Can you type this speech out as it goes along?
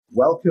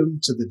Welcome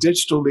to the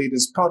Digital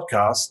Leaders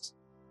Podcast.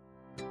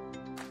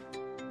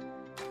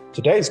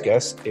 Today's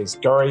guest is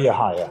Gori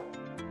Yahaya,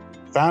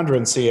 founder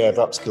and CEO of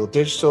UpSkill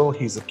Digital.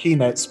 He's a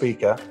keynote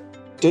speaker,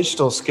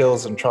 digital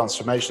skills and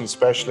transformation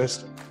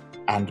specialist,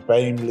 and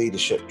BAME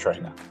leadership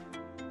trainer.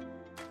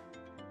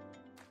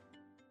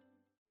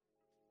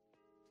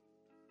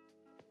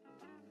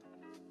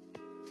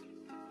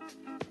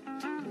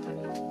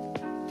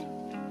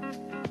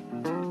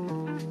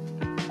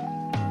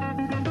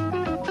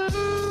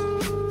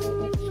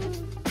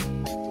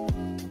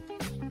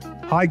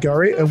 Hi,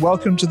 Gori, and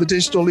welcome to the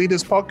Digital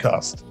Leaders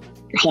Podcast.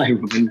 Hi,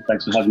 Robin.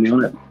 Thanks for having me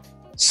on it.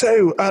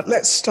 So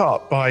let's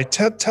start by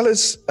tell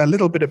us a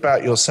little bit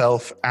about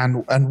yourself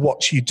and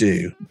what you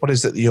do. What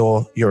is it that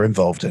you're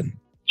involved in?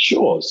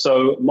 Sure.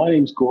 So my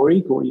name's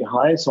Gori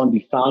Yahaya. So I'm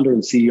the founder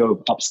and CEO of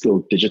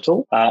UpSkill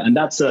Digital. And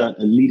that's a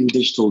leading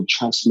digital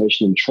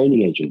transformation and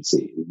training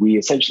agency. We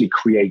essentially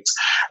create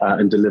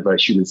and deliver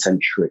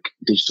human-centric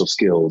digital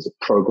skills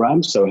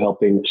programs. So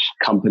helping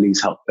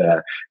companies help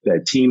their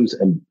teams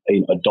and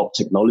adopt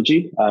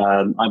technology.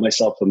 I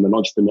myself am an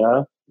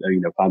entrepreneur.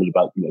 Founded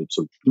about,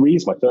 sort of three.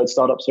 It's my third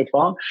startup so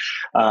far.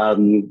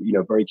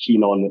 Very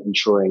keen on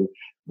ensuring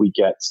we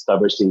get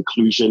diversity and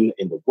inclusion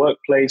in the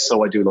workplace.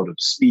 So I do a lot of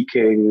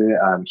speaking,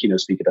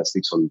 keynote speaker that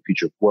speaks on the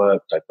future of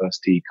work,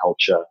 diversity,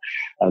 culture,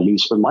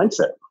 leadership and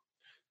mindset.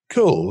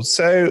 Cool.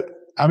 So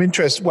I'm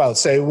interested. Well,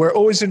 so we're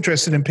always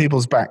interested in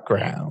people's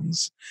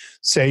backgrounds.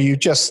 So you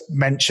just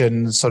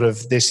mentioned sort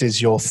of this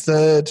is your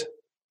third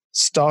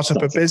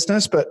startup of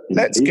business, but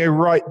let's go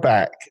right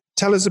back.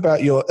 Tell us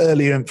about your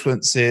early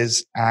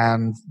influences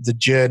and the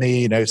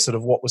journey, sort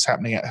of what was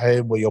happening at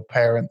home. Were your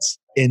parents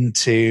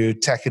into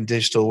tech and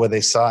digital? Were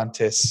they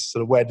scientists?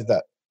 Sort of where did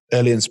that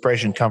early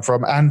inspiration come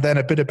from? And then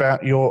a bit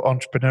about your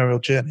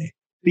entrepreneurial journey.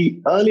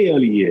 The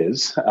early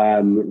years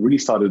really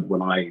started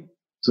when I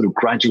sort of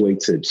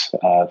graduated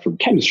from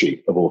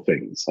chemistry, of all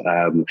things.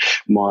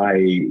 My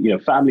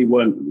family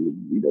weren't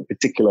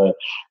particular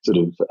sort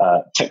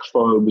of tech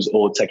phobes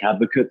or tech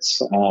advocates.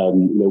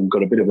 We've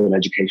got a bit of an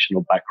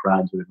educational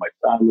background within my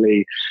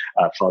family.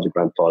 Father,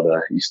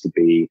 grandfather used to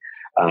be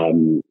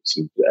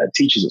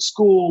teachers at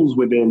schools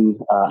within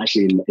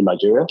actually in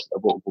Nigeria,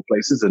 of all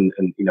places, and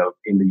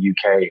in the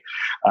UK.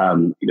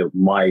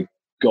 My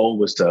goal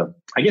was to,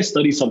 I guess,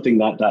 study something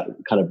that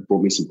kind of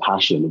brought me some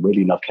passion. And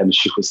really enough,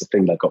 chemistry was the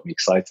thing that got me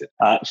excited.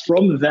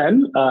 From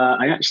then,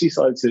 I actually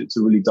started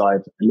to really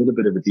dive a little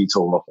bit of a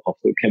detour off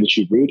the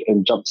chemistry route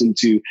and jumped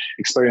into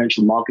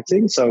experiential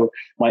marketing. So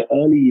my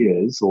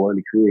early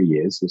career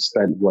years were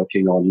spent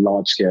working on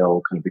large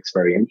scale kind of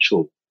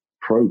experiential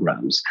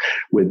programs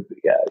with,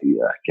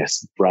 I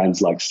guess,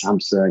 brands like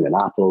Samsung and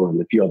Apple and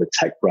a few other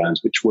tech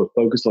brands, which were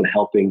focused on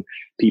helping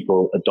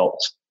people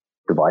adopt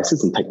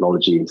devices and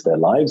technology into their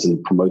lives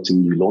and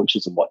promoting new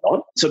launches and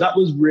whatnot. So that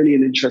was really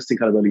an interesting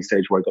kind of early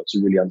stage where I got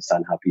to really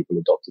understand how people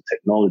adopted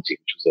technology,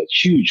 which was a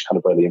huge kind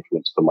of early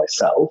influence for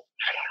myself.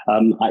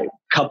 I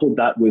coupled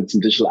that with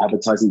some digital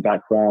advertising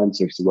background.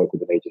 So I used to work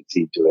with an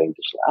agency doing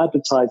digital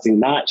advertising.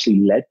 That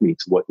actually led me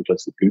to working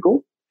closely with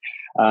Google,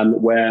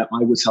 where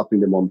I was helping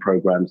them on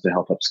programs to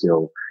help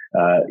upskill,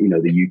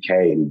 the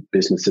UK and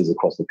businesses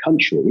across the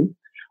country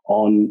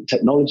on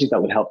technologies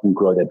that would help them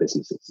grow their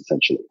businesses,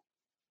 essentially.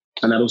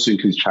 And that also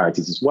includes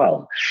charities as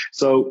well.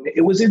 So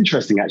it was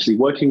interesting, actually,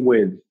 working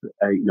with,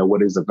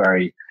 what is a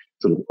very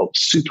sort of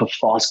super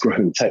fast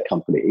growing tech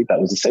company that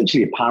was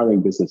essentially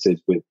empowering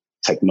businesses with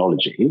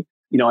technology.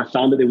 I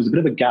found that there was a bit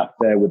of a gap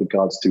there with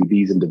regards to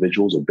these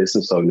individuals or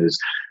business owners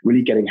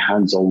really getting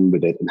hands-on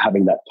with it and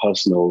having that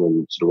personal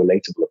and sort of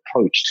relatable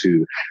approach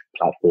to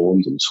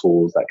platforms and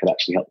tools that could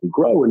actually help them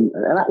grow and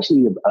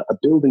actually a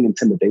building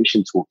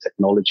intimidation toward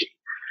technology.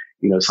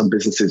 Some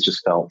businesses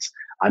just felt,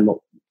 I'm not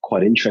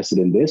quite interested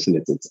in this and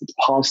it's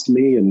past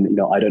me and,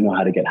 I don't know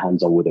how to get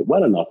hands-on with it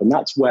well enough. And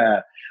that's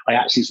where I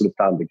actually sort of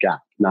found the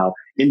gap. Now,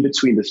 in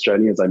between this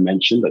journey, as I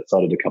mentioned, I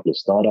started a couple of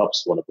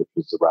startups, one of which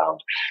was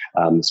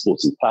around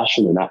sports and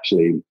fashion and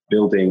actually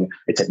building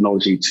a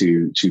technology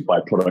to buy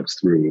products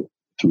through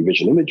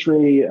visual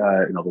imagery.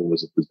 Another one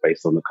was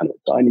based on the kind of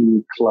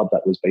dining club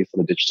that was based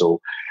on a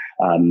digital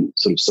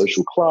sort of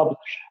social club.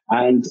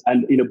 And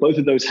both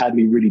of those had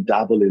me really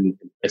dabble in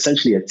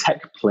essentially a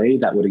tech play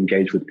that would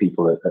engage with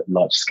people at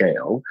large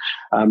scale.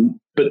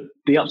 But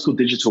the UpSkill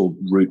Digital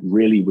route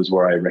really was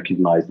where I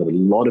recognized that a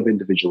lot of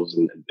individuals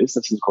and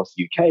businesses across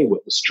the UK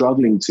were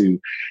struggling to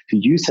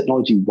use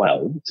technology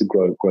well to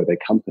grow their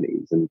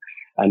companies.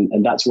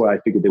 And that's where I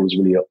figured there was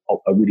really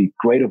a really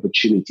great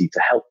opportunity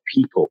to help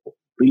people,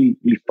 really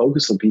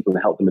focus on people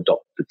and help them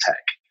adopt the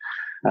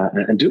tech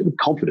and do it with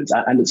confidence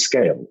and at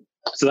scale.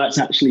 So that's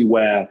actually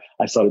where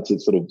I started to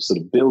sort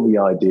of build the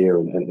idea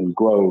and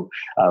grow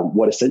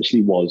what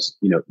essentially was,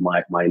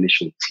 my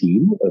initial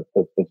team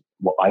of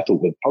what I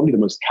thought were probably the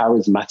most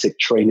charismatic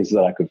trainers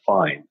that I could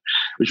find,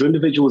 which were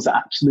individuals that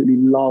absolutely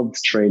loved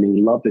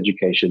training, loved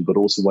education, but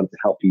also wanted to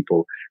help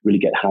people really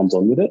get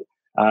hands-on with it.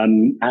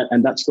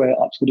 And that's where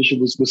UpSkill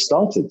Digital was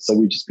started. So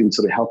we've just been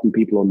sort of helping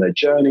people on their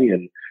journey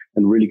and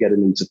and really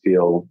getting them to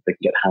feel they can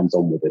get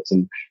hands-on with it.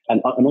 And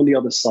on the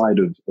other side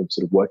of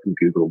sort of working with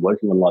Google,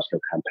 working on large-scale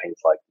campaigns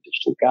like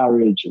Digital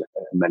Garage and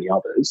many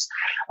others,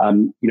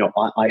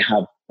 I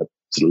have a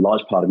sort of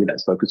large part of me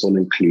that's focused on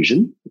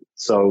inclusion.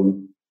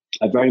 So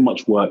I very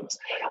much worked,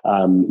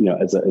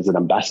 as an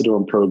ambassador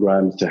on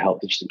programs to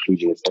help digital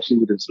inclusion, especially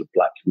within sort of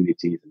Black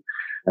communities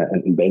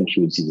and BAME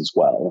communities as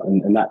well.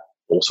 And that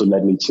also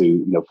led me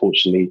to,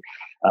 fortunately,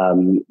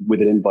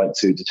 with an invite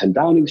to 10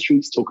 Downing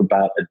Street to talk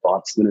about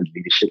advancement and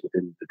leadership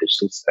within the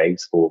digital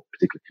space for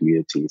particular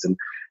communities.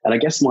 And I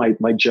guess my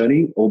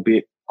journey,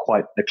 albeit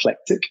quite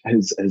eclectic,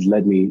 has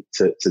led me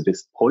to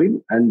this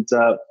point. And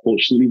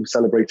fortunately, we're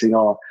celebrating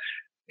our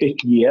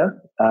fifth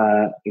year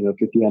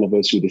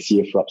anniversary this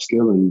year for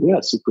UpSkill. And yeah,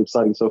 super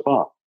exciting so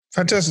far.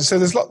 Fantastic. So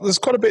there's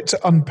quite a bit to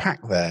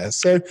unpack there.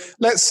 So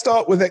let's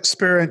start with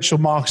experiential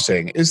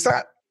marketing. Is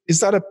that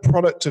a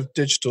product of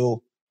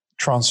digital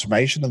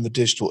transformation in the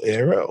digital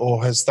era,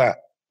 or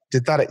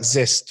did that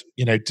exist?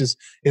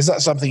 Is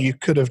that something you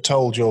could have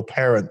told your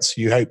parents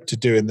you hope to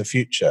do in the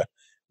future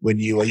when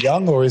you were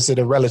young, or is it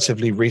a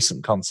relatively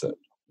recent concept?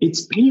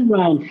 It's been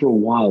around for a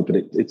while, but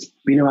it's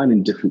been around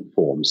in different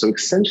forms. So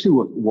essentially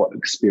what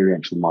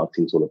experiential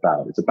marketing is all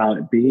about, it's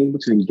about being able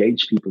to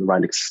engage people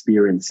around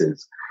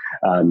experiences,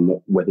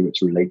 whether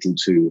it's relating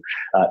to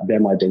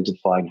them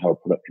identifying how a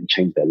product can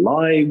change their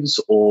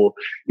lives, or,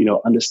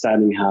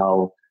 understanding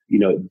how,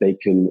 they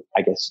can,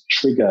 I guess,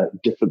 trigger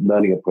different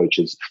learning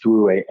approaches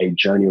through a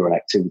journey or an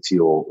activity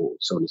or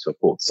so on and so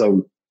forth.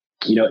 So,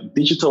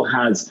 digital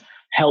has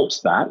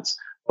helped that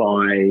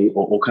by,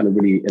 or kind of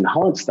really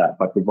enhanced that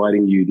by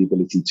providing you the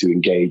ability to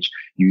engage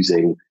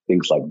using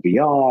things like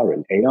VR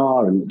and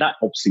AR. And that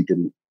obviously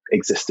didn't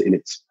exist in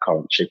its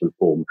current shape and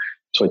form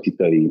 20,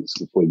 30,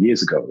 40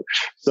 years ago.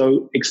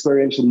 So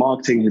experiential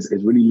marketing has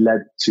really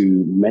led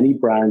to many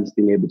brands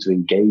being able to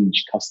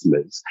engage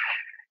customers,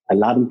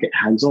 allow them to get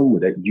hands-on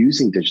with it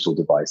using digital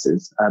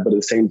devices, but at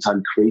the same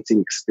time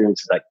creating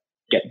experiences that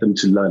get them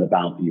to learn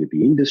about either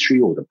the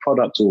industry or the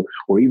product,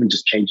 or even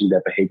just changing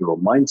their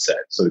behavioral mindset.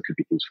 So it could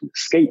be things from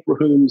escape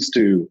rooms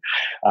to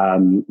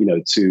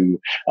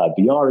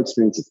VR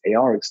experiences,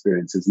 AR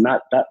experiences, and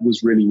that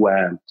was really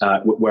where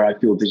I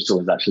feel digital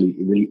has actually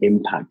really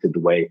impacted the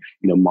way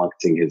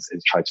marketing has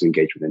tried to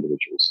engage with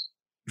individuals.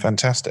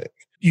 Fantastic.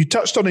 You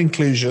touched on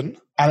inclusion,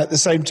 and at the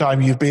same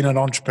time, you've been an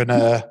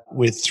entrepreneur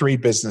with 3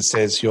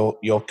 businesses.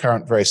 Your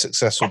current very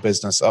successful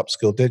business,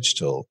 UpSkill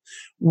Digital.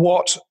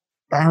 What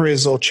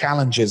barriers or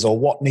challenges, or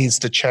what needs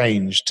to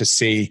change to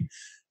see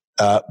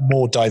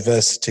more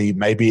diversity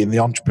maybe in the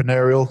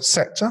entrepreneurial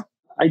sector?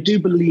 I do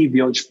believe the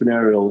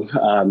entrepreneurial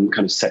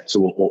kind of sector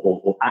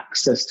or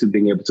access to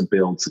being able to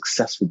build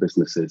successful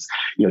businesses,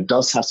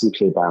 does have some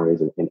clear barriers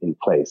in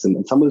place.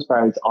 And some of those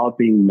barriers are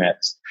being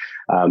met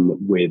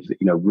with,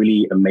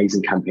 really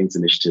amazing campaigns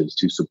initiatives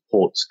to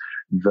support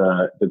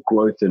the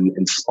growth and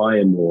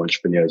inspire more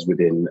entrepreneurs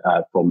within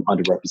from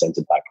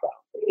underrepresented backgrounds.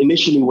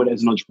 Initially, when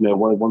as an entrepreneur,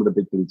 one of the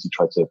big things you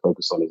try to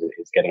focus on is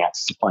getting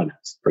access to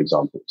finance, for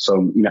example.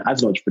 So,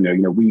 as an entrepreneur,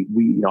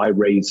 I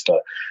raised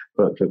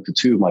for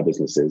 2 of my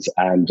businesses,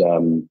 and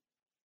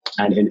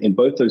in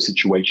both those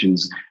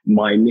situations,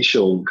 my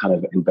initial kind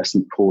of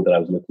investment pool that I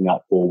was looking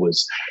out for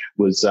was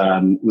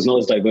not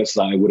as diverse as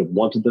I would have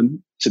wanted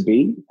them to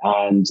be.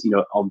 And,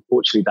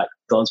 unfortunately, that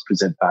does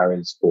present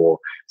barriers for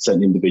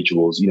certain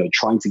individuals,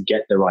 trying to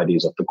get their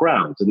ideas off the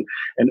ground.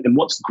 And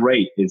what's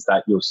great is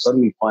that you're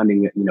suddenly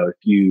finding, a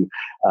few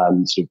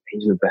sort of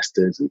angel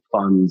investors and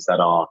funds that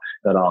are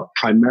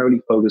primarily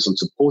focused on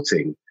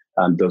supporting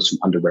those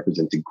from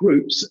underrepresented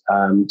groups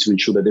to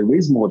ensure that there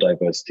is more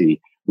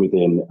diversity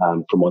within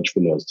from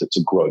entrepreneurs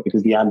to grow,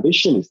 because the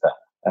ambition is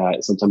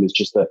there. Sometimes it's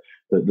just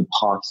the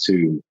path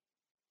to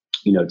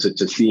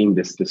seeing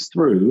this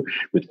through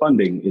with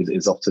funding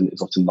is often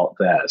not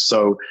there.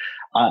 So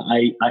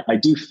I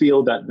do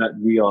feel that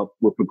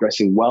we're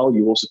progressing well.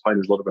 You also find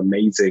there's a lot of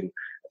amazing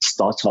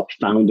startup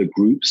founder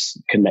groups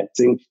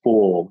connecting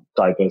for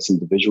diverse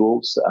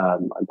individuals.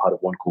 I'm part of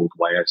one called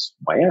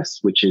YS,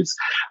 which is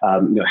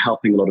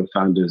helping a lot of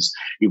founders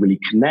really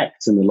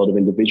connect, and a lot of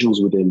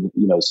individuals within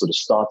sort of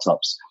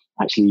startups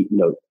actually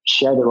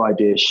share their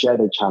ideas, share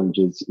their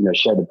challenges,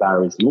 share the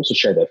barriers, and also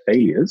share their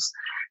failures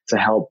to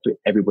help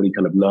everybody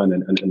kind of learn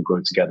and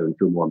grow together and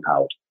feel more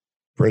empowered.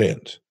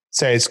 Brilliant.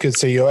 So it's good.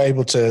 So you're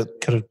able to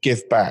kind of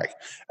give back.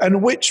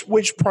 And which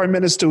prime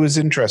minister was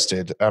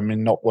interested? I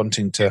mean, not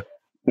wanting to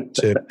put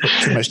too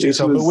much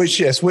detail, but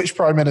which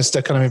prime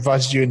minister kind of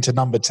invited you into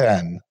number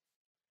 10?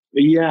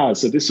 Yeah,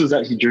 so this was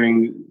actually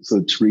during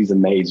sort of Theresa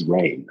May's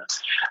reign.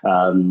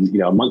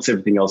 Amongst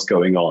everything else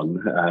going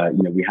on,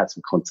 we had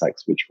some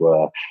contacts which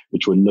were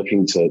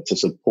looking to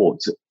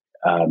support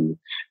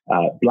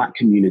Black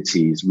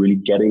communities really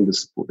getting the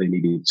support they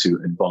needed to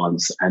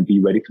advance and be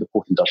ready for the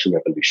 4th Industrial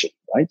Revolution,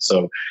 right?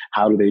 So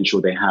how do they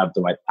ensure they have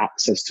the right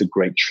access to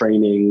great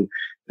training,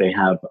 they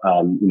have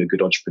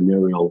good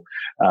entrepreneurial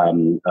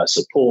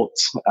support,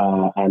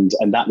 and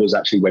that was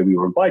actually where we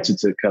were invited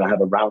to kind of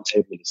have a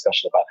roundtable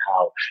discussion about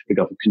how the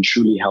government can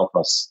truly help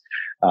us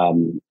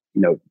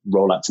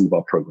roll out some of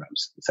our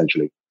programs,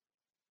 essentially.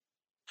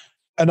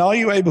 And are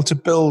you able to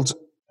build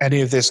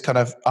any of this kind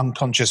of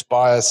unconscious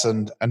bias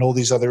and all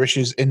these other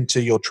issues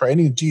into your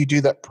training? Do you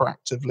do that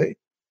proactively?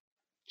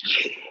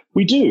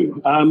 We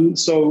do.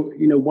 So,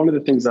 one of the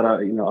things that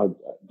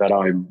I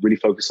really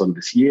focus on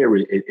this year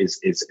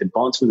is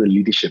advancement and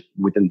leadership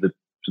within the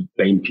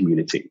BAME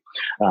community.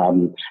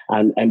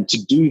 And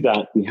to do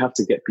that, we have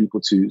to get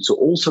people to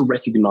also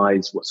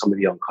recognize what some of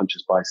the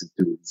unconscious biases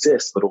do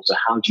exist, but also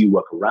how do you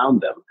work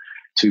around them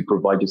to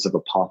provide yourself a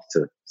path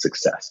to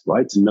success,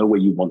 right? To know where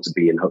you want to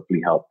be and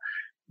hopefully help,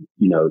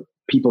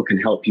 people can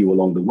help you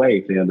along the way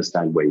if they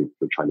understand where you're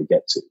trying to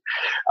get to.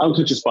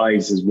 Unconscious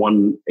bias is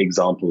one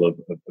example of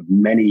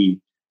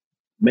many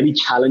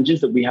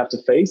challenges that we have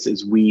to face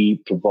as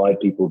we provide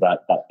people that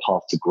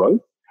path to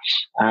growth.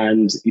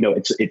 And,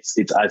 it's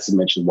as you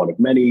mentioned, one of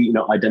many,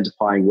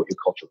 identifying what your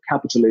cultural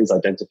capital is,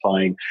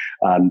 identifying,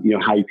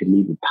 how you can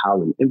lead with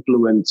power and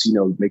influence,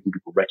 making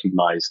people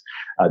recognize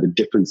the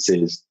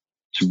differences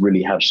to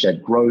really have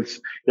shared growth.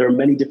 There are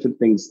many different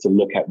things to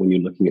look at when you're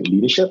looking at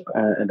leadership.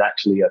 And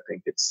actually, I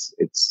think it's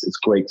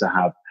great to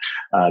have,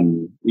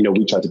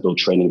 we try to build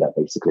training that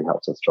basically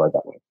helps us drive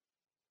that way.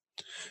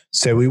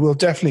 So we will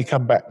definitely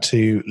come back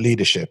to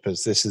leadership,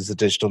 as this is the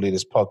Digital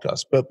Leaders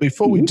Podcast. But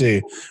before we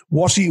do,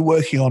 what are you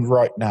working on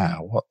right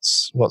now?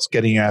 What's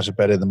getting you out of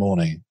bed in the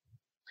morning?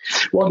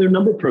 Well, there are a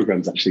number of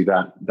programs actually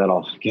that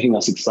are getting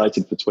us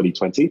excited for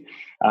 2020.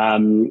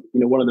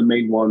 One of the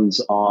main ones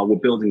are we're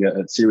building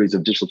a series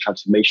of digital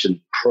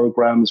transformation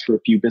programs for a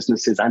few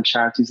businesses and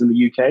charities in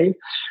the UK,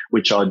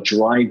 which are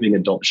driving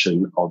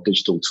adoption of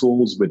digital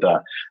tools with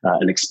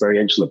an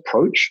experiential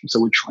approach.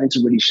 So we're trying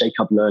to really shake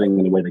up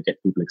learning in a way that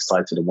gets people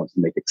excited and want to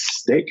make it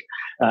stick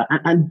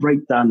and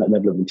break down that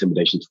level of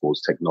intimidation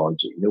towards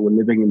technology. We're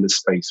living in this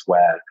space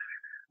where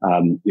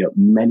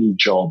many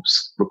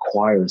jobs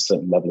require a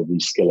certain level of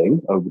reskilling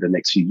over the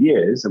next few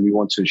years, and we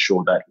want to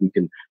ensure that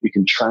we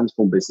can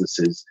transform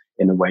businesses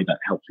in a way that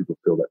helps people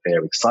feel that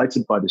they're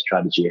excited by the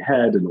strategy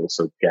ahead, and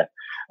also get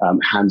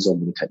hands-on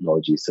with the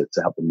technologies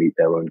to help them meet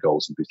their own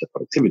goals and boost their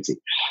productivity.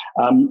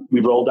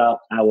 We've rolled out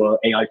our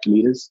AI for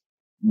Leaders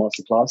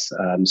masterclass,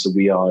 so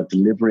we are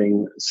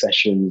delivering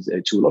sessions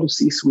to a lot of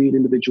C-suite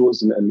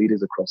individuals and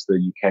leaders across the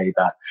UK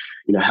that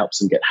helps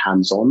them get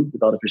hands-on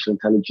with artificial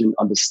intelligence,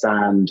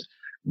 understand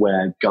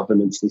where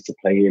governance needs to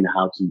play in,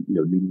 how to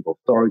lead with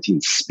authority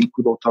and speak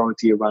with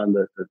authority around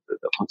the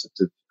concept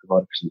of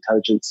artificial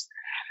intelligence.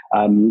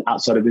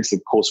 Outside of this,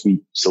 of course, we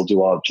still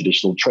do our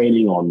traditional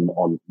training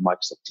on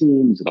Microsoft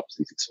Teams and Office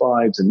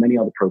 365 and many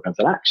other programs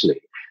that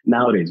actually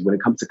nowadays, when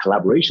it comes to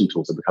collaboration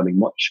tools, are becoming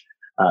much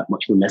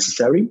more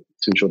necessary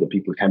to ensure that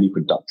people can be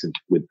productive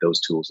with those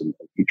tools and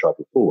keep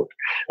driving forward.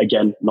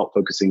 Again, not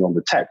focusing on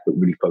the tech, but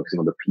really focusing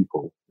on the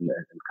people and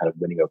kind of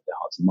winning over their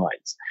hearts and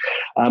minds.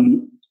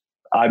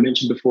 I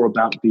mentioned before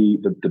about the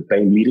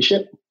BAME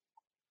leadership.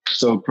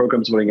 So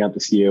programs rolling out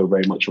this year are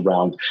very much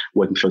around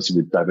working closely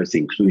with diversity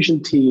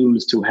inclusion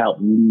teams to help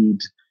lead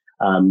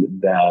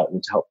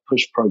to help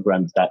push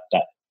programs that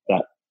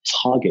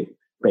target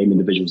BAME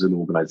individuals and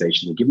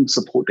organizations and give them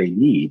support they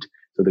need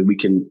so that we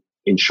can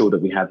ensure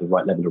that we have the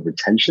right level of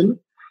retention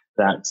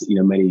that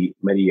many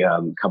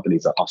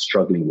companies are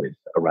struggling with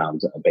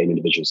around BAME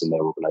individuals in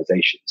their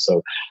organizations.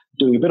 So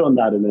doing a bit on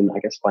that, and then I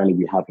guess finally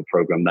we have a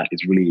program that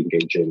is really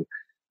engaging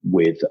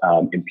with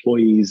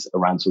employees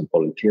around sort of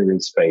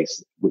volunteering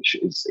space, which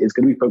is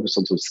going to be focused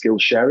on sort of skill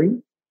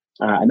sharing.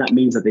 And that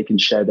means that they can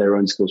share their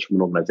own skills from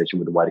an organization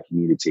with the wider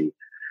community,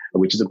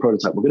 which is a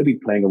prototype we're going to be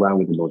playing around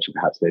with and launching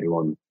perhaps later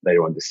on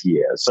this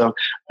year. So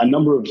a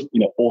number of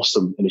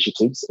awesome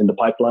initiatives in the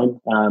pipeline.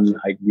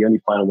 The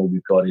only final one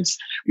we've got is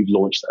we've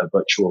launched a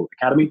virtual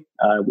academy,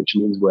 which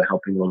means we're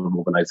helping a lot of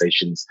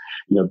organizations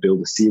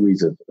build a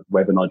series of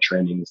webinar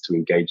trainings to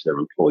engage their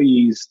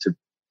employees, to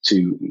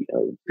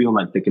feel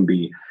like they can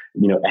be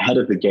ahead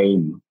of the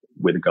game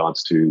with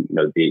regards to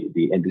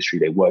the industry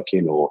they work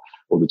in or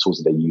the tools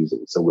that they're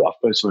using. So our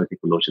first one I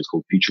think we launched is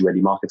called Future Ready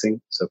Marketing.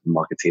 So for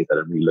marketeers that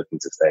are really looking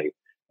to stay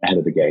ahead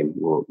of the game,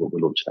 we'll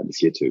launch that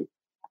this year too.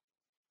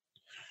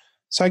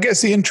 So I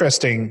guess the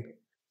interesting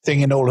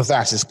thing in all of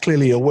that is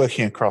clearly you're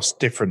working across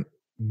different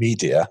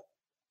media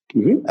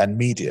and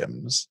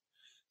mediums.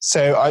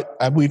 So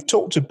we've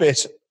talked a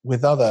bit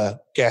with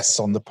other guests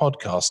on the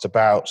podcast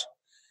about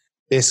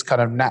this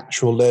kind of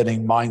natural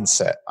learning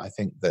mindset, I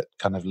think, that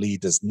kind of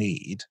leaders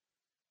need,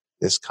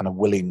 this kind of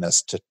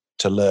willingness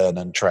to learn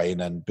and train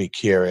and be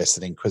curious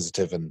and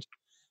inquisitive and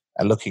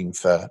looking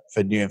for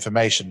new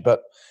information.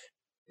 But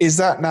is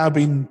that now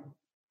been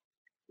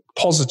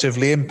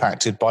positively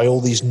impacted by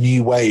all these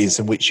new ways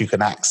in which you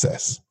can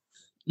access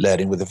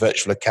learning with a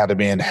virtual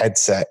academy and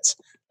headsets,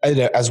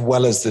 as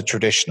well as the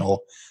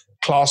traditional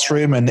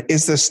classroom? And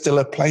is there still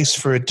a place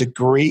for a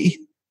degree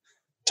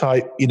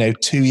type,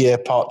 2-year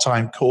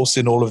part-time course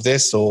in all of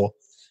this? Or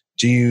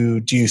do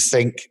you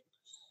think,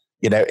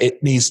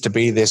 it needs to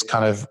be this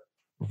kind of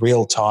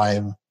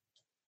real-time,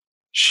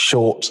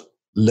 short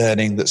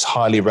learning that's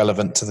highly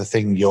relevant to the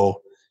thing you're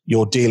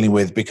you're dealing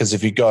with, because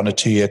if you go on a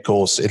 2-year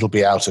course, it'll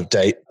be out of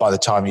date by the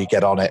time you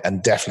get on it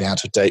and definitely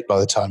out of date by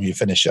the time you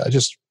finish it.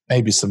 Just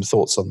maybe some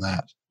thoughts on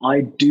that.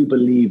 I do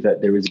believe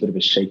that there is a bit of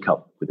a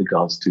shake-up with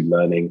regards to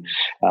learning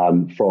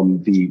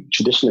from the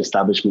traditional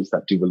establishments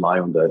that do rely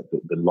on the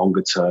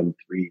longer-term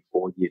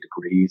 3-4 year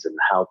degrees, and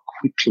how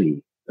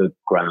quickly the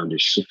ground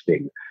is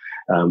shifting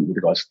with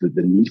regards to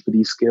the need for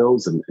these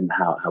skills, and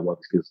how work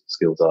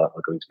skills are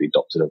going to be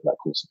adopted over that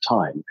course of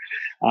time.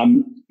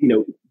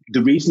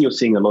 The reason you're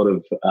seeing a lot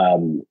of,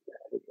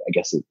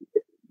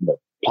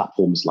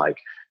 platforms like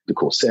the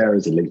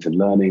Coursera's and LinkedIn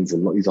Learnings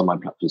and a lot of these online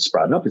platforms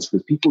sprouting up is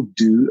because people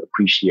do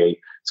appreciate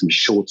some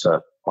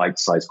shorter,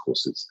 bite-sized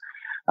courses.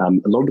 A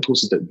lot of the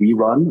courses that we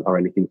run are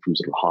anything from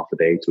sort of half a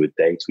day to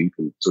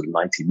even sort of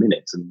 90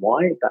 minutes. And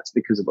why? That's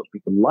because a lot of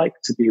people like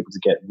to be able to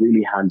get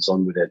really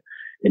hands-on with it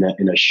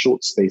in a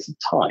short space of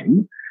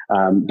time.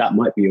 That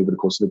might be over the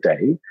course of a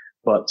day,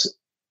 but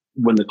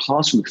when the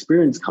classroom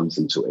experience comes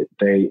into it,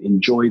 they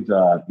enjoy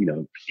the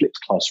flipped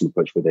classroom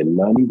approach, where they're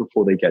learning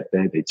before they get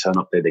there. They turn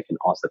up there, they can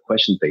ask the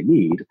questions they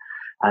need,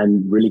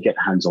 and really get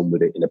hands-on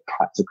with it in a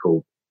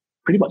practical,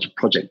 pretty much a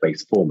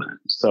project-based format.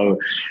 So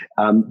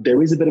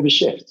there is a bit of a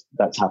shift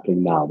that's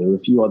happening now. There are a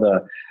few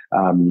other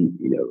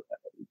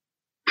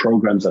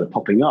programs that are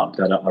popping up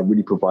that are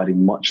really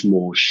providing much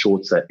more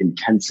shorter,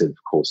 intensive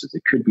courses.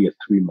 It could be a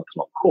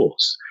 3-month-long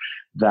course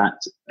that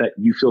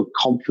you feel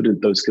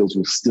confident those skills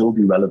will still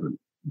be relevant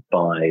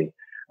by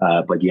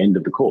the end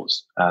of the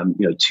course.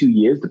 2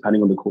 years,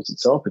 depending on the course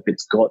itself, if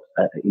it's got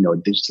a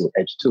digital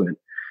edge to it,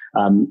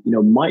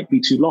 might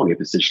be too long.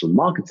 If it's digital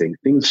marketing,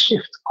 things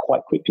shift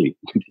quite quickly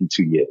within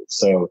 2 years.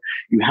 So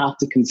you have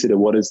to consider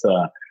what are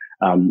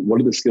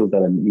the skills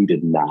that are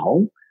needed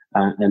now,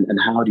 and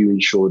how do you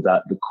ensure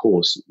that the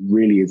course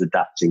really is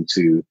adapting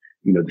to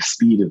the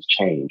speed of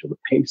change or the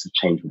pace of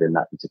change within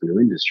that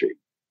particular industry.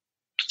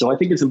 So I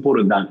think it's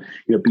important that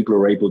people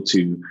are able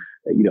to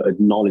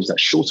acknowledge that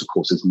shorter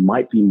courses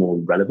might be more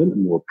relevant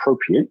and more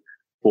appropriate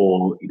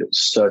for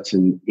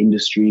certain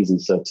industries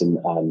and certain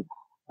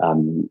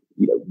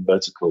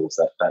verticals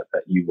that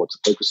you want to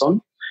focus on.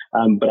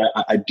 But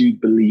I do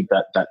believe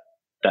that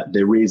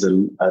there is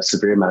a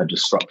severe amount of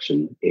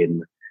disruption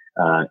in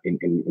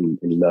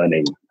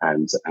learning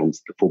and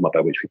the format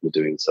by which people are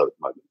doing so at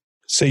the moment.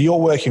 So you're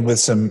working with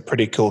some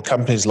pretty cool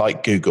companies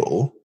like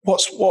Google.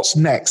 What's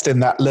next in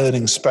that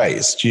learning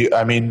space?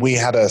 We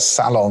had a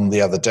salon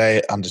the other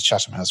day under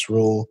Chatham House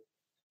rule,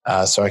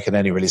 so I can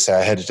only really say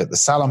I heard it at the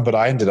salon, but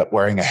I ended up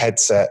wearing a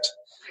headset.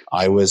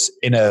 I was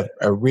in a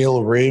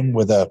real room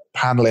with a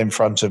panel in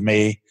front of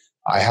me.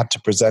 I had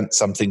to present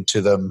something to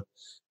them,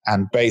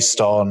 and based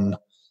on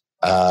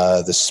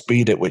the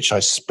speed at which I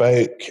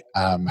spoke,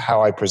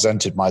 how I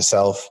presented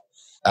myself,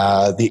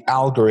 the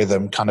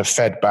algorithm kind of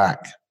fed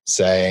back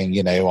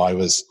saying, I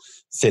was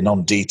thin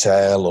on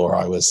detail, or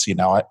I was,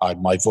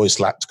 my voice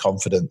lacked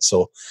confidence,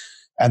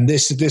 and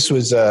this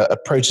was a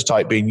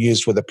prototype being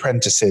used with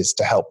apprentices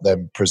to help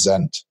them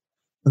present.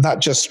 And that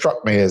just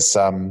struck me as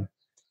kind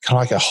of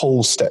like a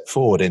whole step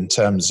forward in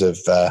terms of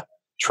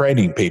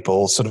training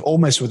people, sort of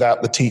almost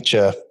without the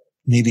teacher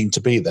needing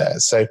to be there.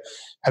 So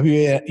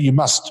you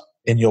must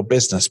in your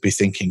business be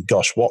thinking,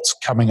 gosh, what's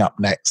coming up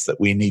next that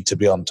we need to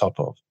be on top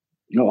of?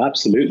 No,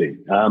 absolutely.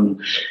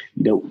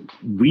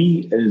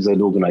 We as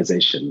an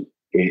organization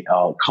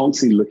are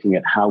constantly looking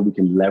at how we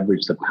can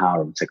leverage the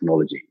power of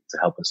technology to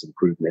help us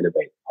improve and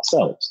innovate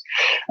ourselves.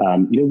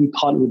 We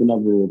partner with a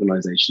number of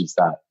organizations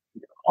that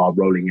are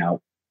rolling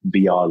out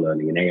VR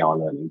learning and AR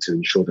learning to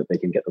ensure that they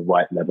can get the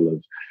right level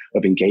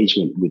of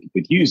engagement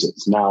with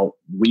users. Now,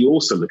 we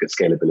also look at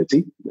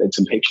scalability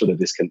to make sure that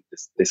this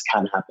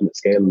can happen at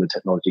scale and the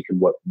technology can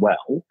work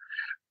well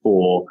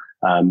for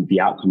the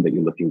outcome that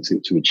you're looking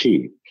to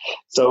achieve.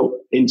 So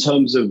in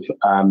terms of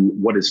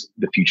what is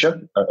the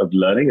future of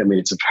learning,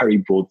 it's a very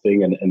broad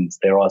thing, and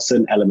there are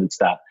certain elements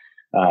that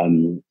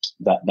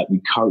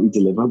we currently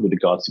deliver with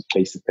regards to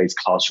face-to-face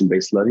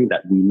classroom-based learning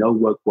that we know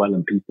work well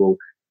and people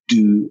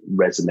do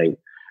resonate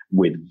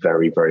with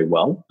very, very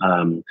well.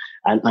 And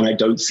I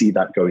don't see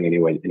that going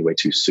anywhere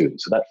too soon.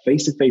 So that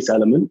face-to-face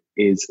element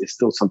is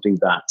still something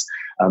that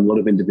a lot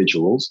of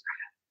individuals,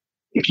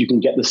 if you can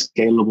get the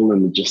scalable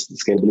and the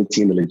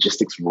scalability and the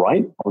logistics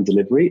right on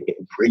delivery, it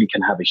really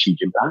can have a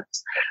huge impact.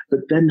 But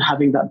then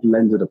having that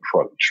blended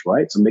approach,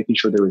 right? So making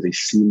sure there is a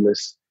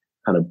seamless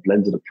kind of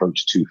blended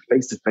approach to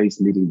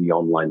face-to-face meeting the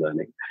online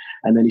learning.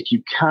 And then if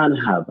you can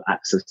have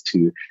access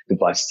to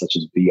devices such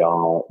as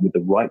VR with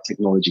the right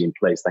technology in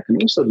place that can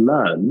also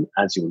learn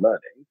as you're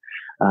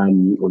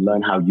learning, or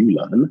learn how you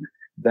learn,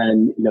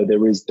 then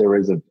there is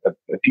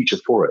a future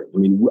for it.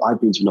 I've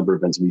been to a number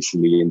of events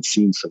recently and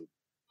seen some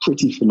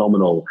pretty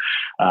phenomenal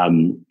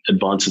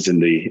advances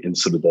in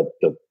sort of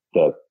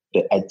the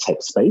ed tech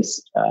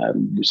space,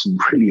 with some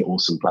really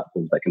awesome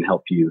platforms that can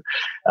help you,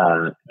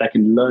 that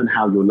can learn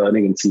how you're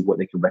learning and see what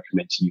they can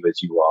recommend to you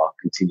as you are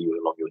continuing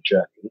along your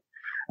journey.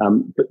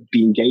 But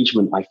the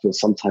engagement, I feel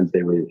sometimes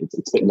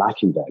it's a bit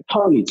lacking there.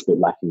 Currently, it's a bit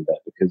lacking there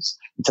because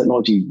the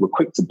technology we're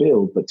quick to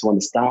build, but to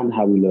understand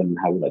how we learn and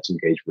how we like to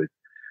engage with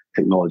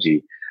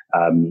technology,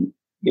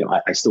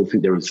 I still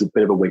think there is a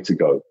bit of a way to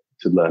go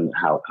to learn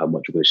how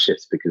much of this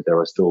shifts, because there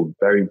are still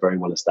very, very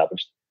well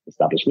established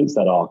establishments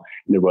that are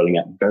rolling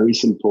out very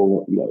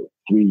simple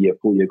 3-year,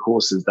 4-year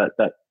courses that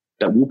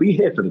will be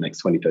here for the next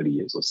 20, 30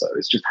 years or so.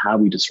 It's just how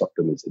we disrupt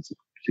them is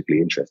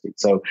particularly interesting.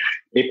 So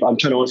if I'm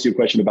trying to answer your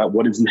question about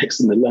what is next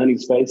in the learning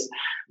space,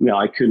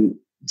 I couldn't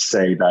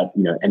say that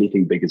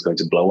anything big is going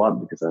to blow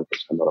up, because I'm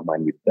not a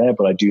mind reader there,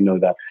 but I do know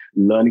that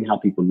learning how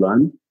people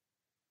learn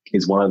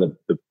is one of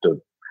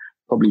the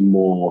probably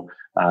more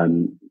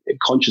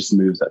conscious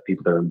moves that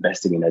people that are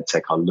investing in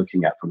EdTech are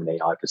looking at from an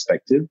AI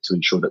perspective, to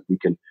ensure that we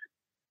can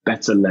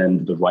better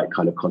lend the right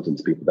kind of content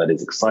to people that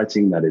is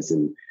exciting, that is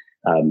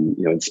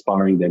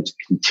inspiring them to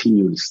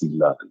continuously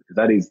learn. Because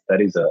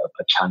that is a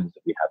challenge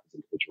that we have as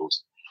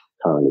individuals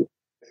currently.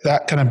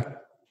 That kind of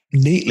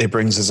neatly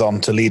brings us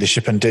on to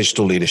leadership and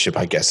digital leadership,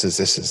 I guess, as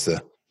this is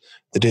the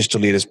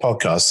Digital Leaders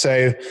podcast.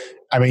 So,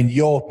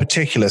 your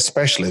particular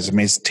specialism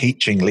is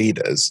teaching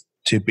leaders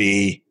to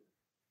be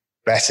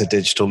better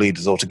digital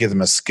leaders, or to give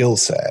them a skill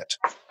set.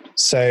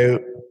 So,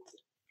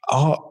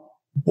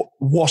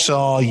 what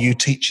are you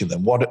teaching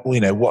them?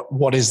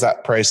 What is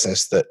that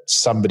process that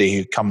somebody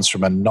who comes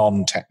from a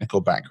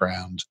non-technical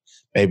background,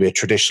 maybe a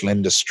traditional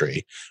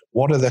industry,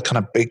 what are the kind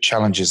of big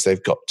challenges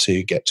they've got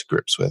to get to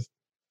grips with?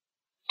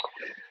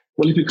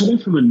 Well, if you're coming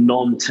from a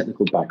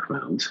non-technical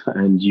background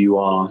and you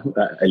are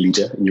a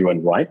leader in your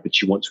own right,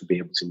 but you want to be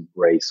able to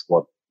embrace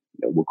what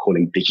we're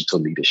calling digital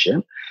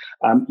leadership,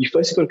 you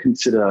first got to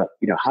consider,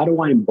 how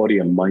do I embody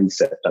a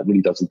mindset that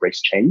really does embrace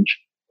change?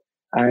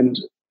 And,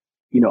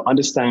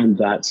 understand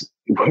that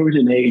we're in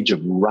an age of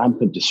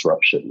rampant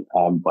disruption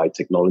by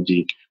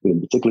technology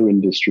in particular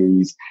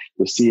industries.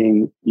 We're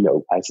seeing,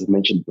 as I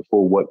mentioned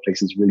before,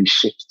 workplaces really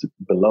shift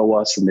below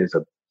us, and there's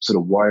a sort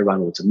of worry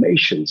around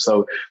automation.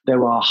 So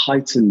there are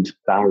heightened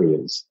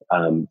barriers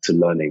to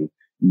learning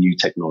new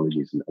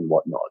technologies and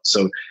whatnot.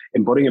 So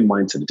embodying a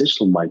mindset, a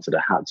digital mindset,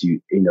 of how to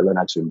learn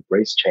how to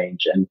embrace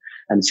change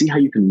and see how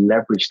you can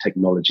leverage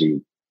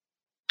technology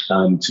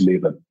to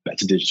live a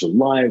better digital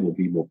life, or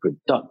be more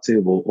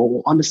productive,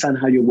 or understand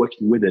how you're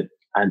working with it,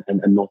 and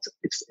not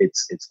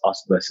it's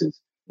us versus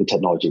the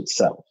technology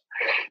itself.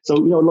 So, a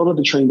lot of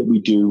the training that we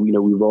do, we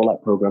roll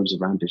out programs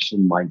around digital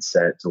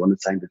mindset, to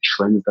understand the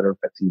trends that are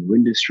affecting your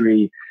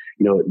industry,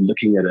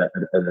 looking at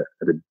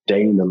a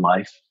day in the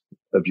life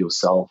of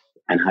yourself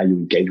and how you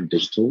engage with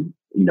digital.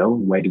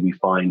 Where do we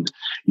find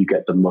you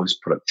get the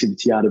most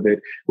productivity out of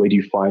it? Where do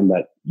you find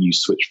that you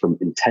switch from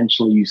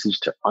intentional usage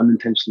to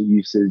unintentional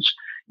usage?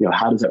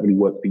 How does that really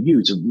work for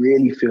you to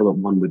really feel at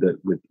one with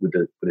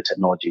the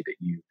technology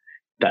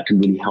that can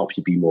really help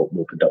you be more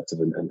productive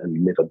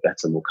and live a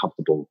better, more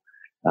comfortable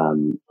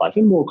life,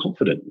 and more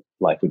confident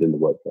life within the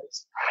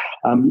workplace.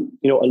 A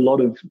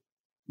lot of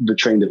the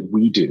training that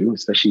we do,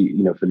 especially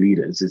for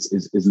leaders,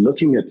 is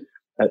looking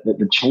at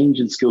the change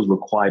in skills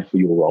required for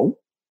your role.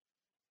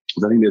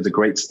 Because I think there's a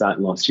great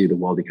stat last year the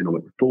World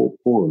Economic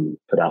Forum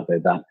put out there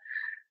that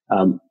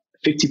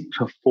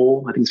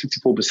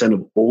 54%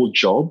 of all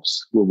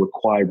jobs will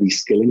require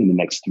reskilling in the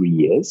next 3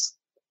 years,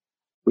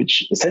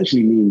 which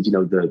essentially means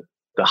the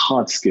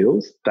hard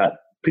skills that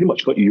pretty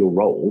much got you your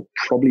role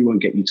probably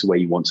won't get you to where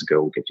you want to go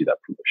or get you that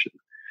promotion.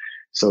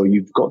 So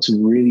you've got to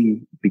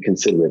really be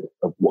considerate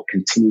of what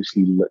continuous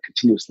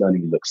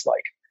learning looks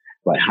like,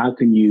 right? How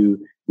can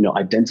you,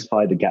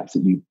 identify the gaps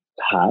that you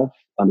have,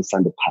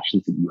 understand the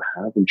passions that you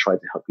have, and try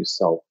to help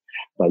yourself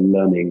by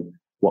learning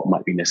what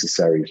might be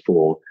necessary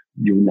for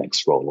your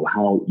next role, or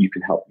how you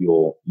can help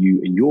you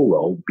in your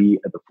role be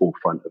at the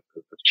forefront of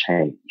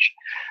change.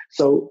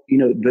 So,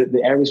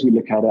 the areas we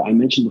look at, I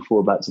mentioned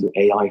before about sort of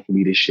AI for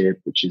leadership,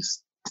 which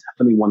is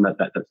definitely one that's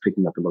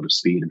picking up a lot of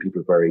speed, and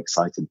people are very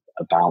excited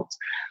about,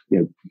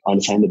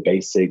 understanding the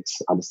basics,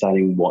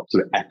 understanding what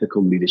sort of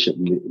ethical leadership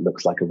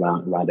looks like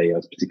around AI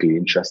is particularly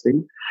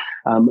interesting.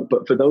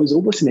 But for those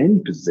almost in any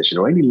position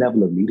or any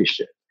level of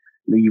leadership,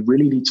 you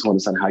really need to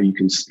understand how you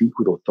can speak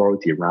with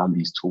authority around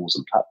these tools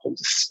and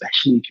platforms,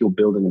 especially if you're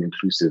building an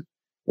inclusive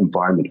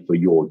environment for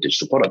your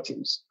digital product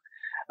teams.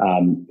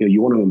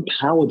 You want to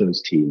empower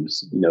those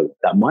teams,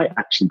 that might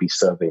actually be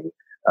serving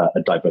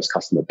a diverse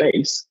customer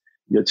base,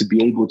 to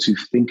be able to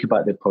think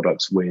about their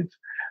products with,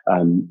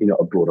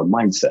 a broader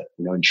mindset,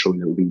 ensuring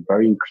that we're being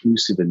very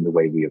inclusive in the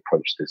way we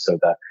approach this, so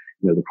that,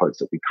 the products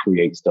that we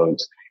create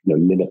don't,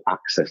 limit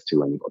access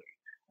to anybody.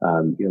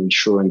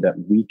 Ensuring that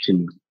we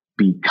can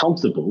be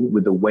comfortable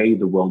with the way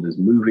the world is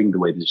moving, the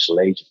way the digital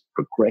age is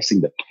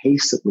progressing, the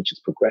pace at which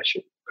it's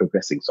progressing,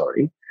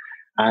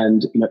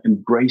 and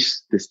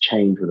embrace this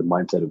change with a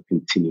mindset of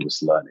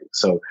continuous learning.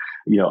 So,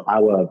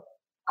 our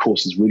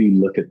courses really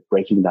look at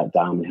breaking that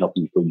down and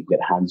helping you feel you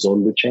get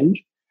hands-on with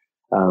change,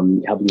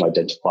 helping you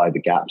identify the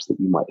gaps that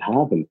you might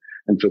have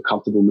and feel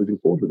comfortable moving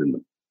forward within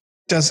them.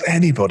 does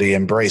anybody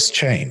embrace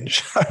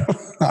change?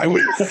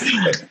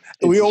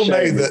 We all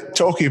know that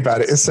talking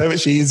about it is so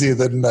much easier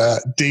than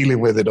dealing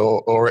with it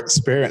or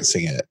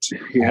experiencing it.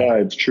 Yeah,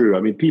 it's true.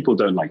 I mean, people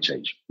don't like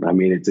change. I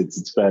mean,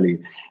 it's fairly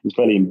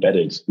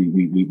embedded.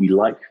 We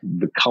like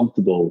the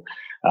comfortable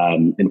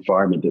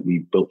environment that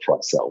we've built for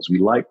ourselves. We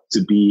like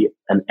to be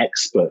an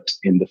expert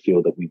in the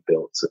field that we've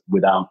built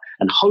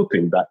and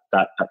hoping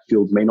that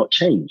field may not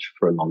change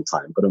for a long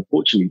time. But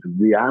unfortunately, the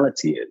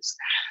reality is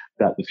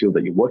that the field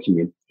that you're working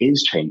in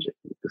is changing.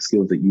 The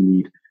skills that you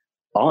need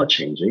are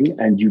changing,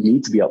 and you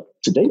need to be up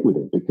to date with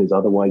it, because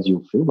otherwise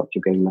you'll feel like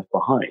you're getting left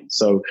behind.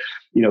 So,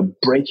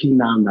 breaking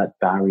down that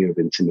barrier of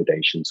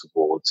intimidation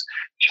towards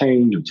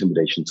change,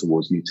 intimidation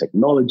towards new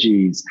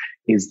technologies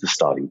is the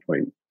starting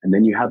point. And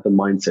then you have the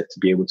mindset to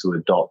be able to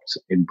adopt,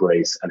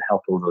 embrace, and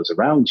help all those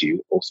around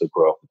you also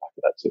grow off the back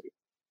of that too.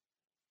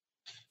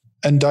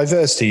 And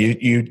diversity,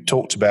 you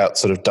talked about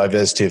sort of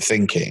diversity of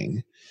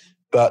thinking,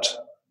 but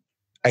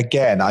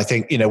again, I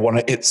think,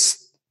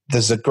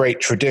 there's a great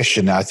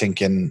tradition, I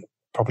think,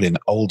 probably in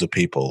older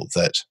people,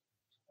 that,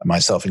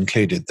 myself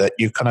included, that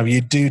you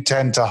do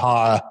tend to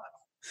hire,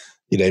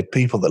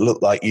 people that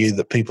look like you,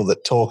 the people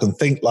that talk and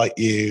think like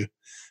you,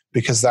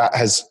 because that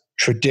has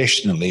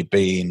traditionally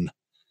been,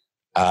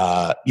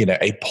 a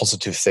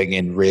positive thing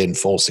in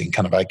reinforcing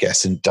I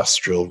guess,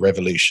 industrial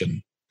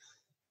revolution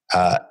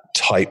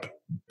type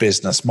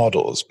business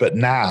models. But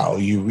now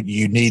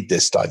you need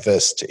this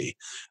diversity,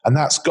 and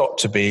that's got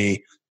to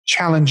be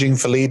challenging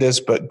for leaders,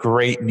 but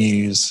great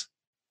news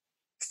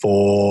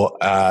for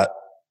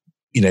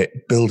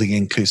building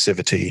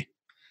inclusivity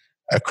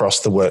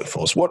across the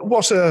workforce.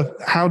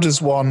 How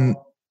does one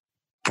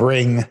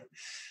bring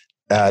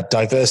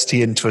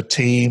diversity into a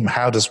team?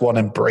 How does one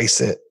embrace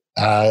it?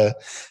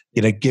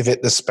 Give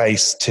it the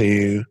space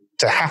to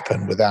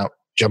happen without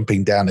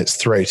jumping down its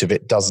throat if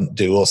it doesn't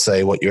do or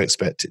say what you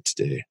expect it to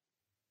do.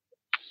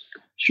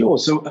 Sure.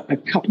 So a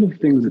couple of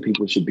things that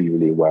people should be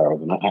really aware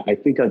of, and I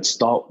think I'd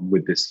start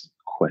with this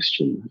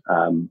question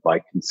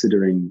by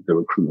considering the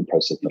recruitment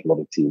process that a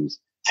lot of teams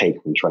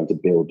take when trying to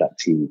build that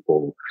team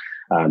for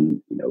a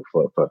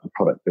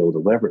product build or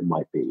whatever it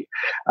might be.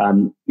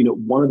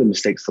 One of the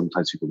mistakes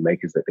sometimes people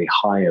make is that they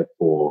hire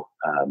for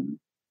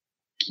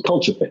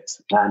culture fit,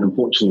 and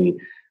unfortunately,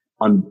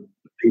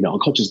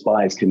 unconscious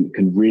bias can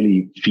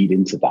really feed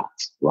into that,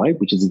 right?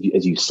 Which is,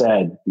 as you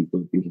said,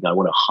 people thinking, I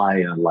want to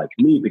hire like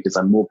me because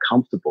I'm more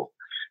comfortable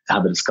to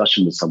have a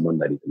discussion with someone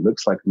that either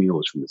looks like me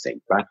or is from the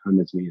same background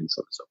as me, and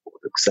so on and so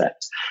forth.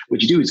 Except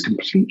what you do is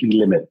completely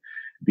limit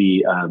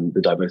the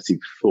diversity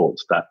of thought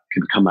that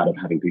can come out of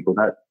having people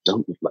that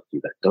don't look like you,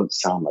 that don't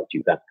sound like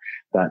you, that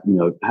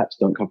perhaps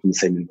don't come from the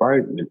same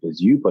environment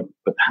as you, but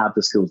have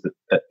the skills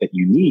that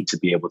you need to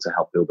be able to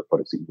help build the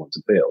products that you want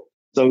to build.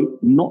 So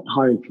not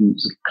hiring from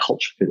sort of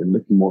culture fit and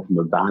looking more from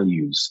a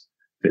values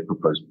fit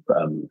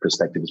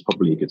perspective is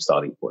probably a good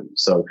starting point.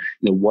 So,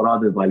 what are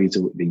the values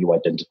that you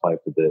identify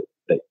for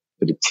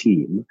the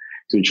team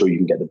to ensure you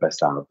can get the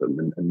best out of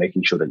them, and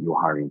making sure that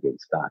you're hiring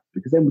against that,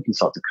 because then we can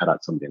start to cut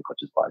out some of the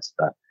unconscious bias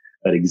that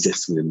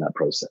exists within that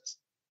process.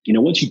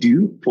 Once you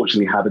do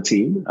fortunately have a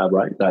team,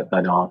 right,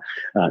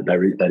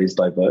 that is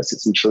diverse,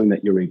 it's ensuring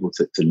that you're able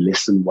to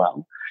listen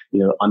well,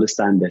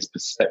 understand their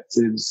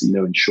perspectives,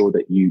 ensure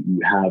that you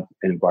have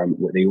an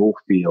environment where they all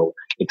feel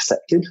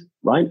accepted,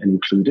 right, and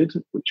included,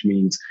 which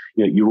means,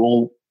 you're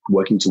all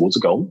working towards a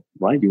goal,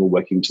 right? You're all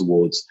working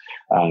towards,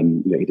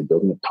 either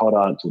building a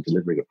product or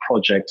delivering a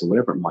project or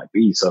whatever it might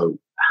be. So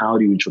how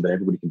do you ensure that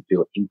everybody can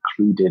feel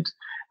included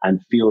and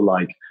feel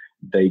like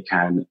they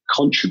can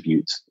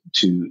contribute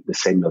to the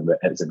same level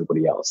as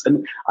everybody else?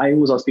 And I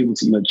always ask people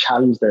to,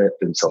 challenge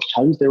themselves,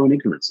 challenge their own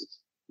ignorances.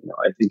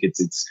 I think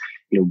it's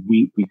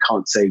we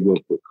can't say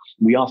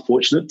we are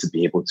fortunate to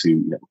be able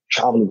to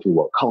travel and feel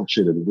well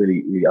cultured and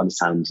really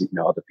understand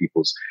other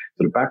people's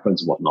sort of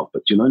backgrounds and whatnot.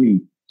 But you'll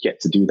only get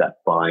to do that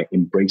by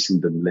embracing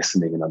them,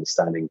 listening and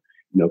understanding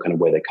kind of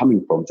where they're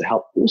coming from, to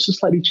help also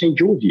slightly change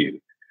your view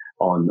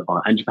on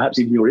and perhaps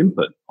even your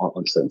input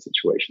on certain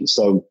situations.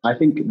 So I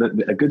think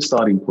that a good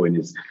starting point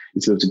is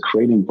to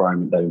create an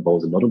environment that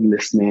involves a lot of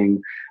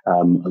listening, a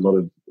lot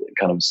of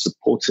kind of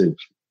supportive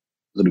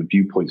sort of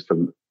viewpoints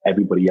from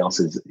everybody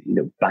else's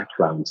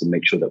background, to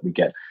make sure that we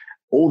get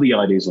all the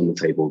ideas on the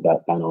table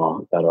that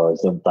are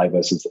as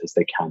diverse as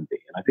they can be.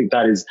 And I think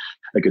that is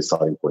a good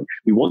starting point.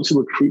 We want to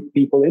recruit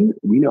people in.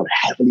 We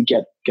heavily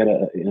get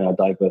a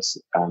diverse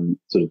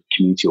sort of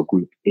community or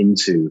group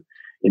into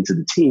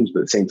the teams,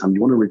 but at the same time,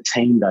 you want to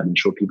retain that and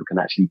ensure people can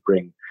actually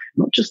bring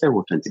not just their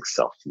authentic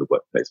self to the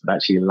workplace, but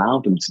actually allow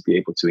them to be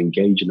able to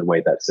engage in a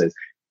way that says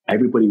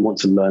everybody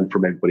wants to learn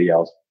from everybody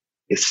else,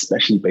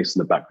 especially based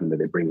on the background that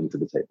they bring into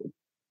the table.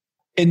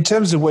 In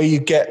terms of where you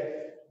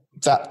get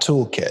that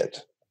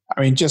toolkit,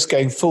 I mean, just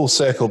going full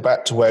circle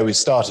back to where we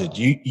started,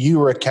 you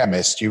were a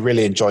chemist, you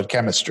really enjoyed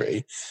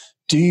chemistry.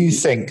 Do you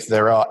think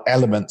there are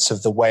elements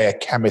of the way a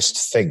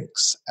chemist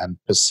thinks and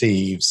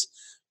perceives,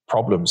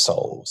 problem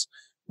solves,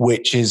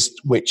 which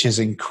is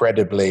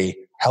incredibly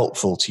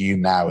helpful to you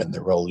now in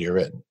the role you're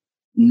in?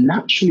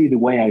 naturally, the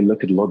way I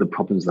look at a lot of the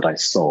problems that I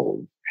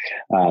solve,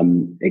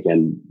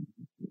 again,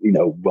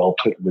 well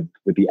put with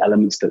the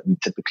elements that we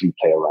typically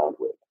play around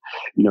with.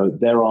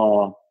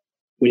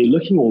 When you're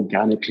looking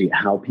organically at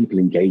how people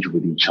engage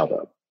with each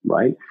other,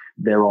 right?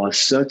 There are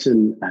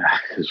certain,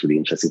 it's really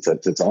interesting to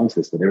answer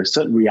this, but there are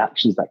certain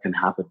reactions that can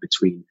happen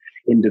between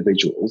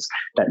individuals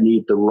that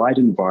need the right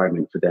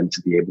environment for them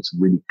to be able to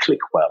really click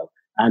well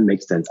and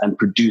make sense and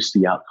produce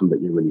the outcome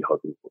that you're really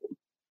hoping for.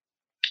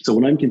 So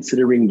when I'm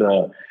considering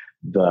the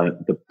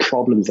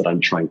problems that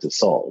I'm trying to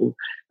solve,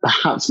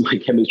 perhaps my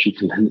chemistry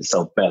can lend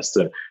itself best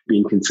to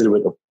being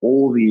considerate of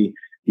all the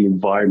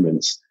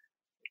environments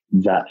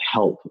that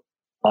help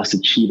us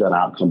achieve that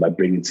outcome by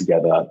bringing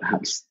together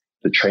perhaps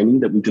the training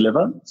that we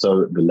deliver,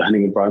 so the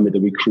learning environment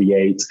that we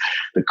create,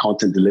 the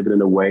content delivered in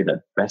a way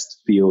that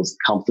best feels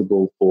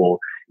comfortable for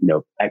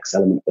X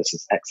element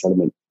versus X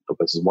element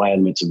versus Y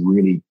element to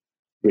really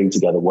bring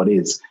together what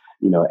is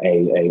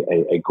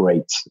a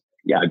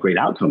great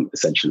outcome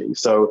essentially.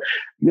 So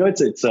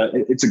it's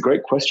a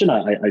great question.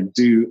 I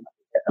do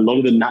a lot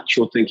of the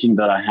natural thinking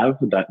that I have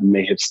that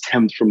may have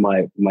stemmed from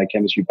my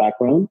chemistry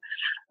background.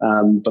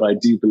 But I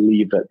do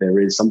believe that there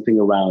is something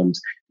around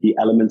the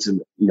element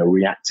of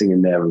reacting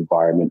in their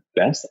environment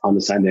best,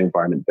 understand their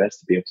environment best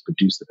to be able to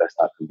produce the best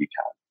outcome you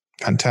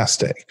can.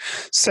 Fantastic.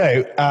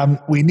 So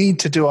we need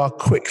to do our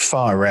quick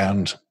fire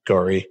round,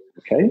 Gori,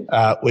 okay,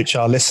 which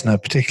our listener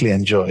particularly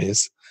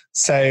enjoys.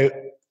 So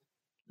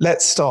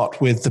let's start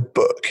with the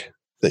book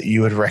that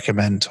you would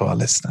recommend to our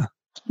listener.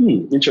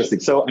 Interesting.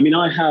 So,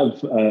 I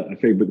have a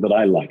favorite book that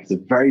I like. It's a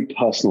very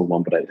personal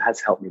one, but it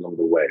has helped me along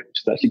the way,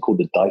 which is actually called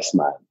The Dice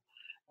Man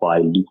by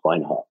Luke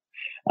Weinhardt.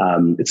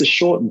 It's a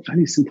short and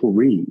very simple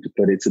read,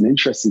 but it's an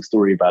interesting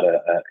story about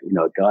a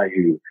guy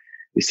who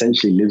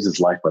essentially lives his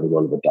life by the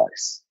roll of the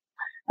dice.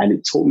 And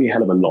it taught me a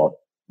hell of a lot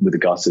with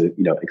regards to,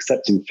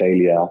 accepting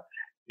failure,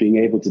 being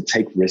able to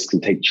take risks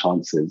and take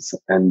chances,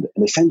 and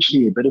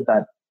essentially a bit of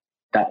that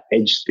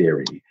edge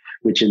theory,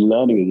 which in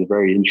learning is a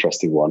very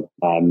interesting one.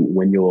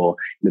 When you're,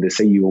 they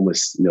say you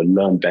almost,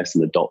 learn best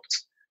and adopt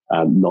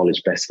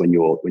knowledge best when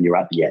you're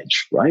at the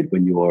edge, right?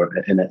 When you're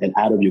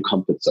out of your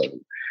comfort zone.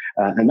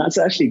 And that's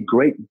actually a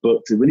great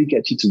book to really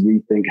get you to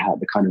rethink how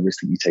the kind of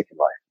risk that you take in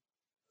life.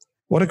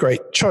 What a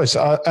great choice.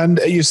 And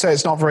you say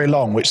it's not very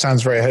long, which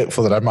sounds very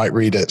hopeful that I might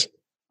read it.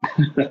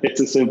 It's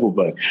a simple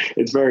book.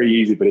 It's very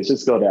easy, but it's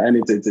just got,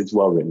 and it's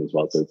well written as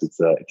well. So it's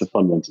a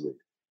fun one to read,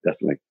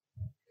 definitely.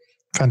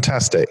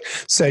 Fantastic.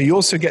 So you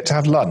also get to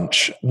have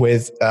lunch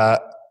with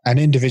an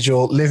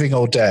individual, living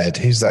or dead.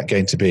 Who's that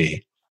going to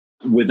be?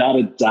 Without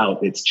a doubt,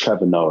 it's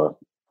Trevor Noah.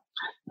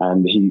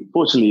 And he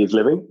fortunately is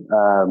living,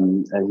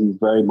 and he's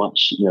very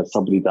much,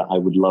 somebody that I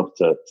would love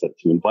to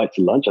invite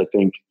to lunch. I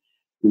think,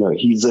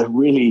 he's a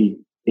really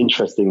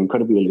interesting,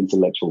 incredibly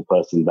intellectual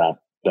person that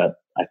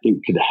I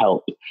think could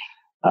help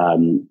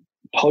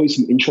pose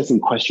some interesting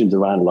questions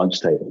around a lunch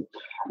table.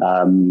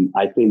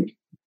 I think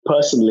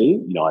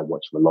personally, I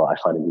watch him a lot.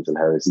 I find him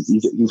hilarious.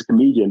 He's a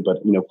comedian, but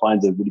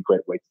finds a really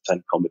great way to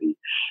turn comedy,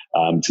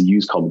 to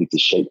use comedy to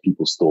shape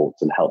people's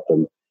thoughts and help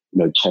them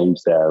change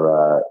their,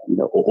 or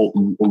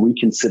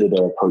reconsider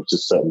their approach to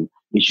certain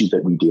issues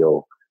that we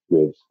deal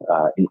with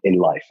in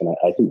life. And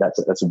I think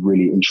that's a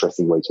really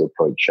interesting way to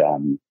approach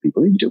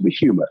people. You do it with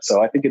humor.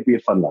 So I think it'd be a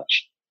fun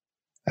lunch.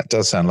 That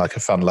does sound like a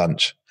fun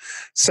lunch.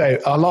 So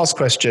our last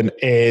question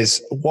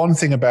is one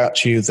thing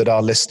about you that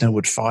our listener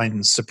would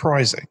find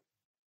surprising.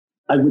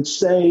 I would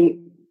say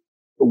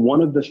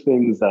one of the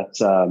things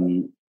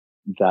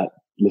that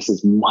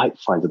listeners might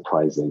find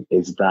surprising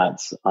is that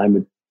I'm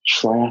a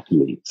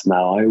triathlete.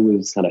 Now, I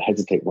always kind of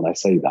hesitate when I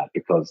say that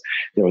because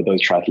there are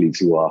those triathletes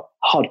who are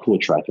hardcore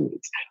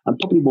triathletes. I'm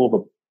probably more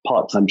of a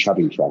part-time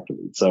traveling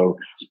triathlete. So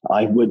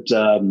I would,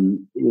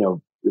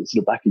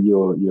 sort of back a year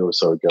or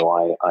so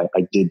ago,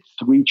 I did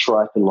 3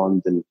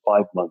 triathlons in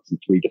 5 months in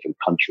 3 different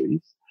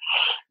countries,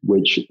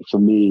 which for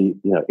me,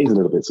 is a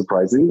little bit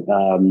surprising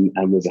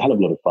and was a hell of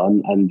a lot of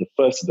fun. And the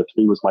first of the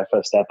 3 was my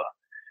first ever,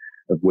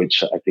 of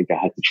which I think I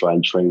had to try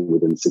and train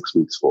within 6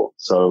 weeks for.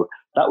 So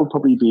that would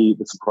probably be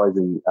the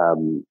surprising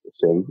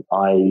thing.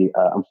 I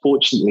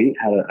unfortunately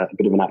had a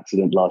bit of an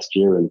accident last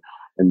year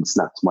and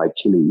snapped my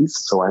Achilles.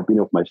 So I've been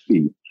off my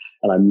feet,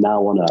 and I'm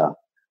now on a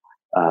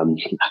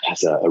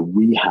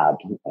rehab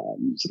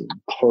sort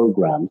of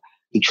program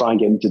to try and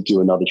get me to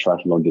do another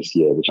triathlon this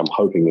year, which I'm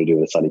hoping we'll do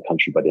in a sunny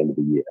country by the end of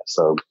the year.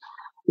 So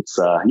it's,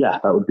 that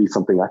would be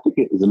something I think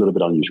it is a little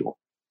bit unusual.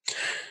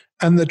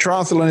 And the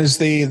triathlon is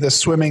the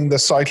swimming, the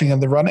cycling,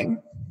 and the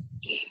running?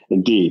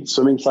 Indeed.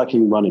 Swimming,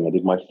 cycling, running. I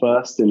did my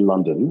first in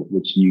London,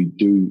 which you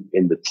do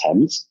in the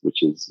Thames,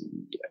 which is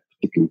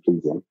particularly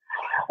pleasing.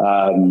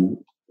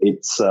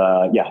 It's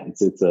a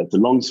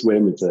long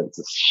swim. It's a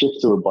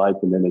shift to a bike,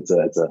 and then it's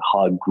a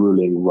hard,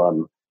 grueling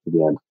run to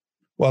the end.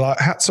 Well,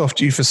 hats off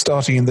to you for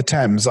starting in the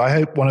Thames. I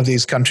hope one of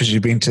these countries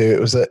you've been to,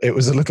 it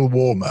was a little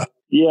warmer.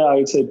 Yeah, I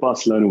would say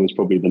Barcelona was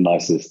probably the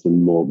nicest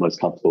and most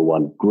comfortable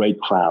one. Great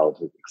crowd,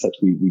 except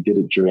we did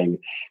it during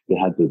they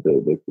had I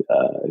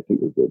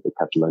think the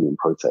Catalonian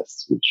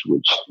protests, which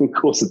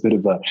caused a bit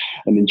of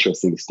an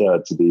interesting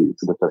stir to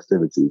the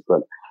festivities.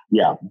 But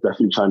yeah,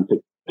 definitely try and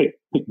pick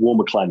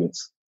warmer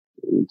climates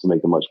to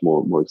make it much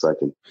more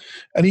exciting.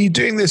 And are you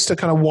doing this to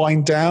kind of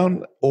wind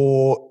down,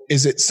 or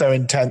is it so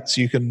intense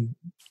you can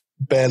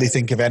barely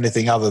think of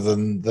anything other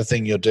than the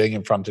thing you're doing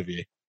in front of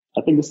you?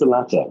 I think it's the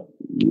latter.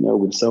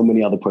 With so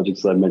many other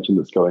projects that I mentioned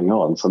that's going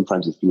on,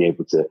 sometimes it's being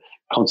able to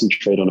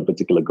concentrate on a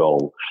particular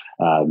goal,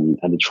 and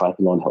the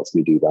triathlon helps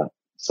me do that.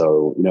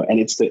 So, and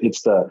it's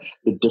the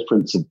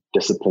difference of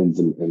disciplines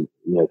and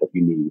that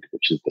you need,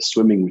 which is the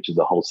swimming, which is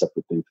a whole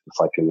separate thing to the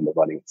cycling and the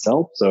running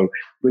itself. So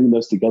bringing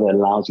those together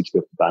allows you to be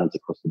able to balance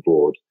across the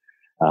board,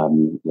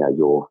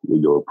 your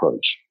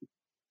approach.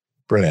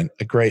 Brilliant.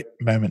 A great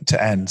moment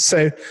to end.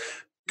 So,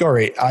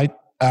 Gori,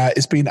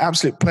 it's been an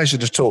absolute pleasure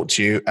to talk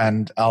to you.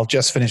 And I'll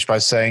just finish by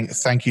saying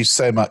thank you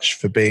so much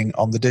for being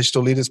on the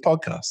Digital Leaders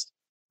Podcast.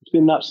 It's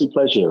been an absolute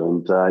pleasure.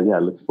 And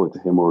looking forward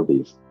to hear more of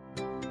these.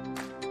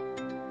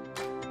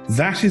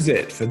 That is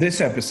it for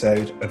this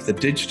episode of the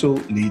Digital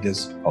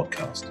Leaders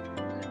Podcast.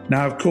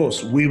 Now, of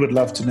course, we would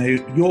love to know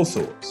your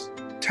thoughts.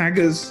 Tag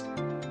us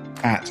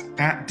at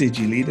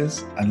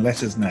DigiLeaders and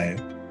let us know.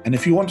 And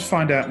if you want to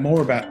find out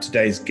more about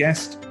today's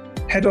guest,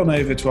 head on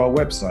over to our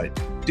website,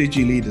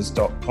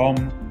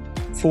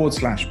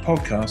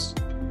 digileaders.com/podcast,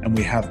 and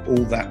we have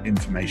all that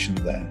information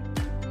there.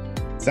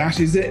 That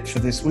is it for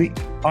this week.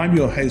 I'm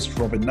your host,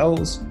 Robin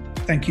Knowles.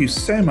 Thank you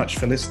so much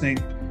for listening,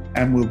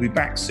 and we'll be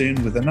back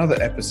soon with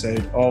another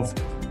episode of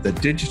the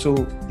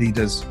Digital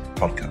Leaders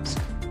Podcast.